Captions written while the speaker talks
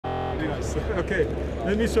really nice. Okay,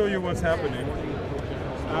 let me show you what's happening.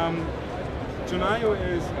 Junaio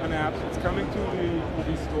is an app. It's coming to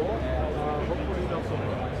the store, hopefully not so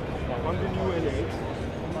much, on the new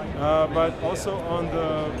N8, but also on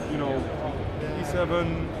the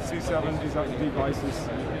E7, C7 devices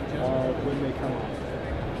when they come out.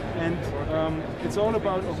 And it's all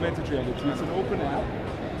about augmented reality. It's an open app,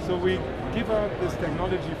 so we give out this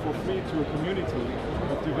technology for free to a community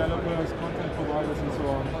of developers, content providers, and so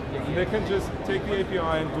on. And they can just take the API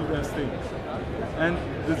and do their thing. And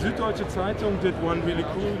the Süddeutsche Zeitung did one really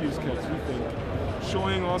cool use case, we think,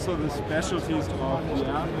 showing also the specialties of the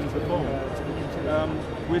app and the phone,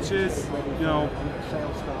 which is,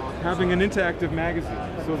 having an interactive magazine.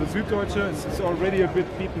 So the Süddeutsche is already a bit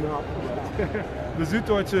beaten up. The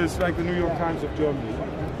Süddeutsche is like the New York Times of Germany,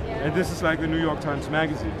 and this is like the New York Times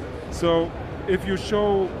magazine. So if you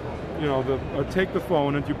show, or take the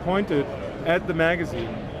phone and you point it at the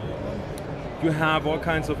magazine, you have all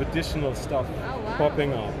kinds of additional stuff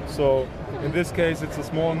popping up. So in this case, it's a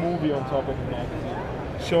small movie on top of the magazine,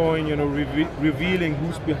 showing, revealing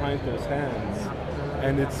who's behind those hands,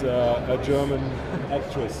 and it's a German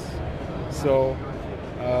actress. So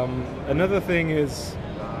another thing is,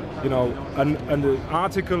 an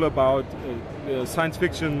article about science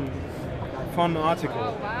fiction, fun article.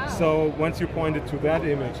 Oh, wow. So once you point it to that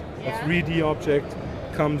image, a 3D object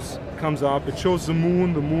comes up. It shows the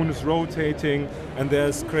moon is rotating, and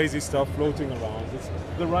there's crazy stuff floating around.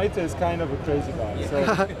 The writer is kind of a crazy guy. So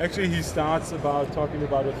actually he starts talking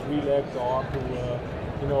about a 3-legged dog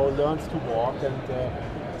who learns to walk,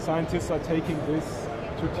 and scientists are taking this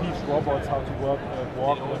to teach robots how to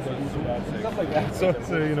walk when they do that, stuff like that. So it's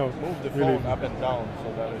move the phone really up and down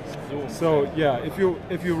so that it's zoomed. So yeah,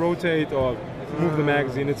 if you rotate or move the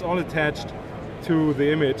magazine, it's all attached to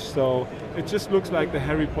the image, so it just looks like the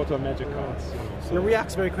Harry Potter magic cards. So it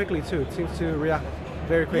reacts very quickly too. It seems to react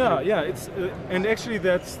very quickly. Yeah. It's and actually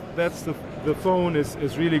that's the phone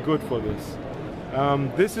is really good for this.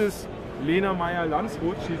 This is Lena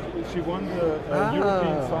Meyer-Landrut. She won the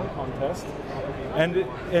European Song Contest,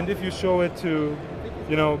 and if you show it to,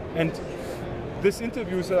 and these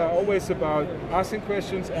interviews are always about asking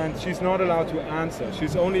questions, and she's not allowed to answer.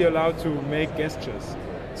 She's only allowed to make gestures.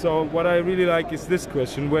 So what I really like is this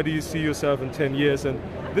question: where do you see yourself in 10 years? And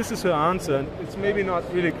this is her answer, and it's maybe not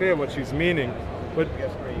really clear what she's meaning, but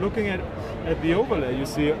looking at the overlay, you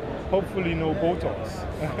see hopefully no Botox.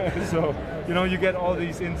 So you get all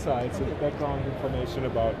these insights and background information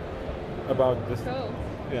about this. Cool.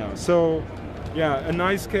 Yeah. So yeah, a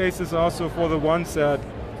nice case is also for the ones that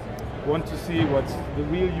want to see what's the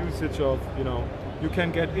real usage of, you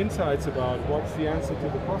can get insights about what's the answer to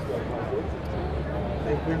the crossword puzzle.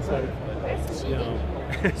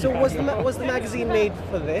 So was the magazine made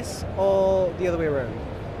for this, or the other way around?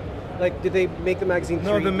 Like, did they make the magazine?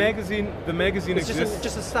 No, 3D? the magazine it's exists.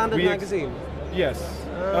 just a standard magazine. Yes.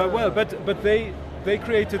 Well, but they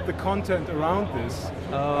created the content around this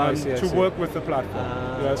I to see. work with the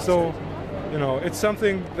platform. So it's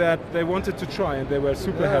something that they wanted to try, and they were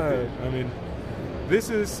super happy. I mean, this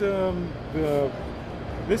is a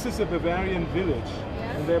Bavarian village,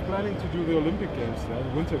 and they're planning to do the Olympic Games there,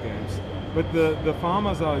 the Winter Games. But the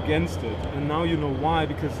farmers are against it, and now you know why,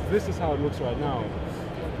 because this is how it looks right now.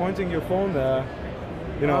 Pointing your phone there,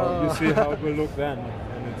 you see how it will look then,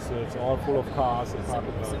 and it's all full of cars and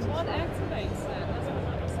parking lots. So what activates that?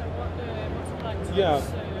 What's it like to Yeah,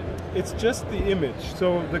 it's just the image.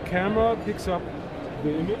 So the camera picks up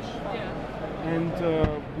the image, and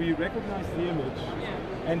we recognize the image,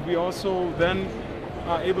 and we also then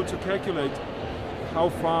are able to calculate how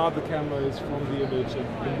far the camera is from the image and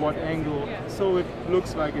in what angle, so it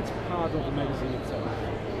looks like it's part of the magazine itself.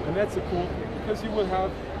 And that's a cool, because you will have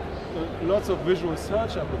lots of visual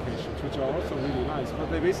search applications, which are also really nice, but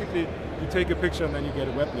they basically, you take a picture and then you get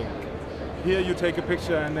a web link. Here you take a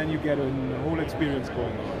picture and then you get a whole experience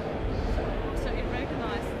going on. So it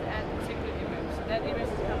recognizes that particular image, so that image is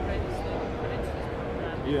become registered for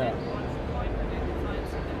instance. Yeah.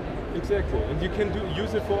 Exactly, and you can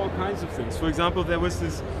use it for all kinds of things. For example, there was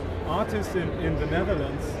this artist in the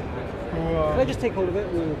Netherlands who... Can I just take hold of it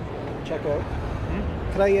and check out?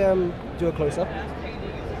 Can I do a close-up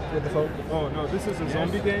with the phone? Oh no, this is a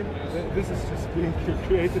zombie game. This is just being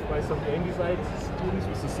created by some game design students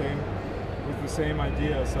with the same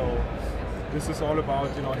idea. So this is all about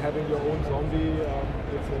having your own zombie.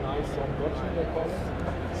 It's a nice zombie, they call it.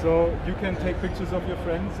 So you can take pictures of your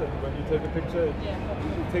friends, and when you take a picture,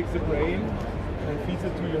 it takes the brain and feeds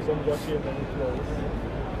it to your zombie, and then it flows.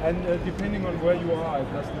 And depending on where you are,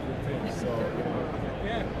 it does different things. So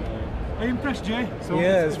Are you impressed, Jay? So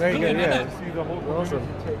Yeah, it's very good, nice yeah. to see the whole Awesome.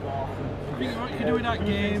 community take off. I think what you can do with that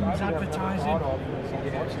games, advertising.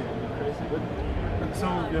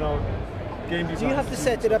 So, you know, game design. Do you have to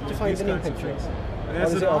set it up to find the new pictures? Or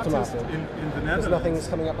There's is an it artist automatic? in the Because Netherlands. nothing's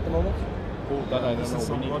coming up at the moment? Oh, that I don't This know. is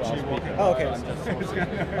some We need to watchy ask walking Peter. Oh,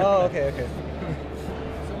 okay. Oh, okay, okay.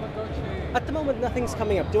 So what got you? At the moment, nothing's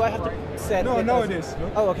coming up. Do I have to set No, it? no, as- it is.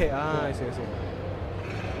 Look. Oh, okay. Ah, I see, I see.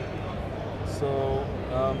 So,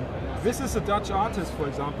 this is a Dutch artist, for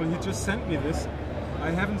example. He just sent me this. I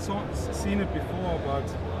haven't seen it before, but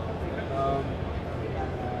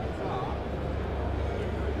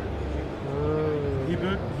he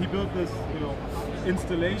built this, you know,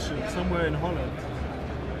 installation somewhere in Holland.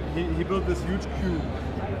 He built this huge cube,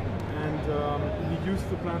 and he used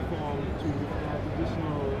the platform to add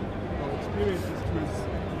additional experiences to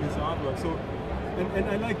his artwork. So, and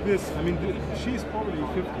I like this. I mean, she's probably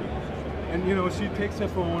 50, and you know, she takes her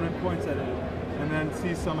phone and points at it, and then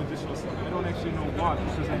sees some additional stuff. I don't actually know what,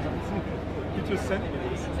 because I haven't seen it. He just sent me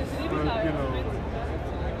this. You know,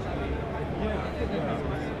 yeah.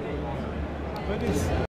 But it's